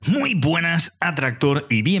Muy buenas, Atractor,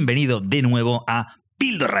 y bienvenido de nuevo a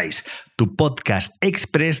PíldoRays, tu podcast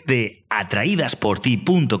express de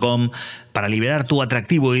atraídasporti.com para liberar tu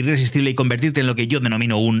atractivo irresistible y convertirte en lo que yo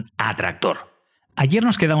denomino un atractor. Ayer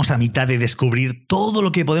nos quedamos a mitad de descubrir todo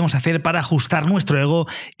lo que podemos hacer para ajustar nuestro ego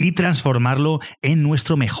y transformarlo en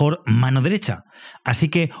nuestro mejor mano derecha. Así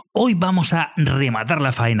que hoy vamos a rematar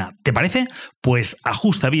la faena. ¿Te parece? Pues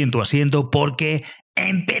ajusta bien tu asiento porque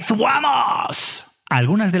 ¡empezamos!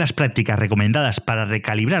 Algunas de las prácticas recomendadas para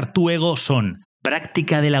recalibrar tu ego son: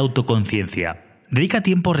 práctica de la autoconciencia. Dedica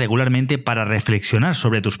tiempo regularmente para reflexionar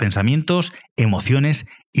sobre tus pensamientos, emociones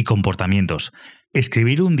y comportamientos.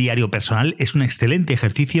 Escribir un diario personal es un excelente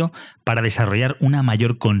ejercicio para desarrollar una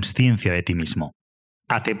mayor consciencia de ti mismo.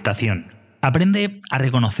 Aceptación. Aprende a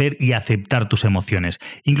reconocer y aceptar tus emociones,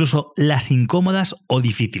 incluso las incómodas o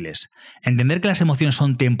difíciles. Entender que las emociones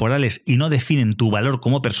son temporales y no definen tu valor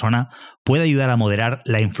como persona puede ayudar a moderar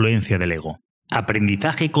la influencia del ego.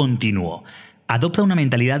 Aprendizaje continuo. Adopta una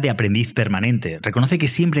mentalidad de aprendiz permanente. Reconoce que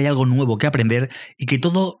siempre hay algo nuevo que aprender y que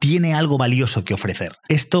todo tiene algo valioso que ofrecer.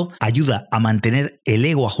 Esto ayuda a mantener el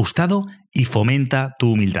ego ajustado y fomenta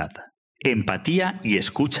tu humildad. Empatía y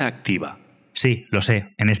escucha activa. Sí, lo sé,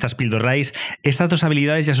 en estas PíldoRays estas dos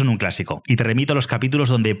habilidades ya son un clásico y te remito a los capítulos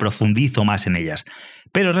donde profundizo más en ellas.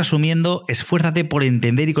 Pero resumiendo, esfuérzate por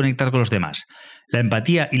entender y conectar con los demás. La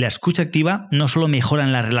empatía y la escucha activa no solo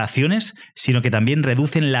mejoran las relaciones, sino que también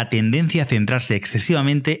reducen la tendencia a centrarse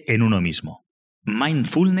excesivamente en uno mismo.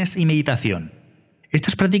 Mindfulness y meditación.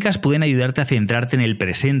 Estas prácticas pueden ayudarte a centrarte en el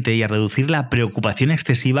presente y a reducir la preocupación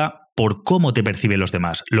excesiva por cómo te perciben los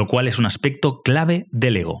demás, lo cual es un aspecto clave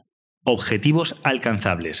del ego. Objetivos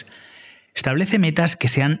alcanzables. Establece metas que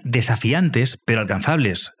sean desafiantes, pero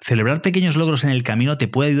alcanzables. Celebrar pequeños logros en el camino te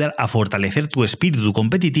puede ayudar a fortalecer tu espíritu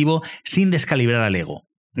competitivo sin descalibrar al ego.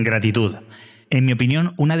 Gratitud. En mi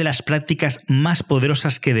opinión, una de las prácticas más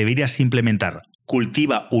poderosas que deberías implementar.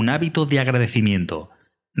 Cultiva un hábito de agradecimiento.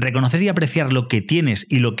 Reconocer y apreciar lo que tienes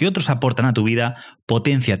y lo que otros aportan a tu vida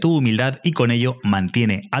potencia tu humildad y con ello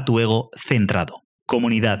mantiene a tu ego centrado.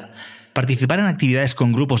 Comunidad. Participar en actividades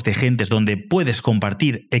con grupos de gentes donde puedes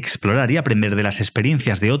compartir, explorar y aprender de las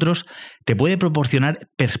experiencias de otros te puede proporcionar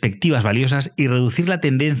perspectivas valiosas y reducir la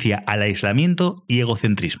tendencia al aislamiento y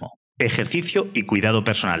egocentrismo. Ejercicio y cuidado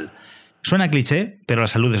personal. Suena cliché, pero la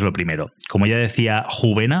salud es lo primero. Como ya decía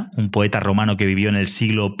Juvena, un poeta romano que vivió en el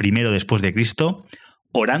siglo I después de Cristo,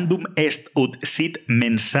 orandum est ut sit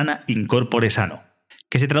mens sana in corpore sano,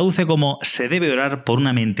 que se traduce como se debe orar por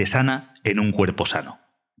una mente sana en un cuerpo sano.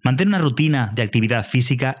 Mantén una rutina de actividad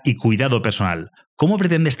física y cuidado personal. ¿Cómo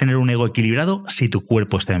pretendes tener un ego equilibrado si tu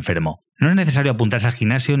cuerpo está enfermo? No es necesario apuntarse al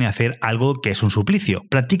gimnasio ni hacer algo que es un suplicio.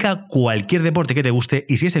 Practica cualquier deporte que te guste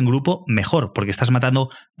y si es en grupo, mejor, porque estás matando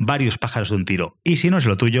varios pájaros de un tiro. Y si no es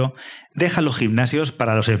lo tuyo, deja los gimnasios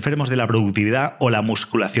para los enfermos de la productividad o la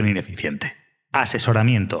musculación ineficiente.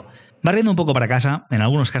 Asesoramiento. Barriendo un poco para casa, en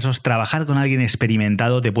algunos casos trabajar con alguien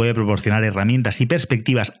experimentado te puede proporcionar herramientas y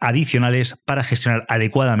perspectivas adicionales para gestionar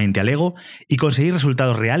adecuadamente al ego y conseguir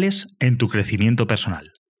resultados reales en tu crecimiento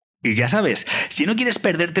personal. Y ya sabes, si no quieres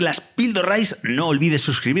perderte las PíldoRays, no olvides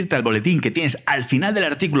suscribirte al boletín que tienes al final del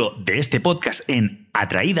artículo de este podcast en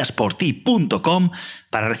atraídasporti.com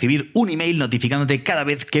para recibir un email notificándote cada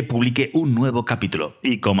vez que publique un nuevo capítulo.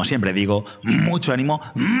 Y como siempre digo, mucho ánimo,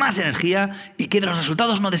 más energía y que de los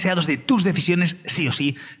resultados no deseados de tus decisiones sí o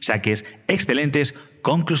sí saques excelentes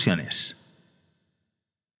conclusiones.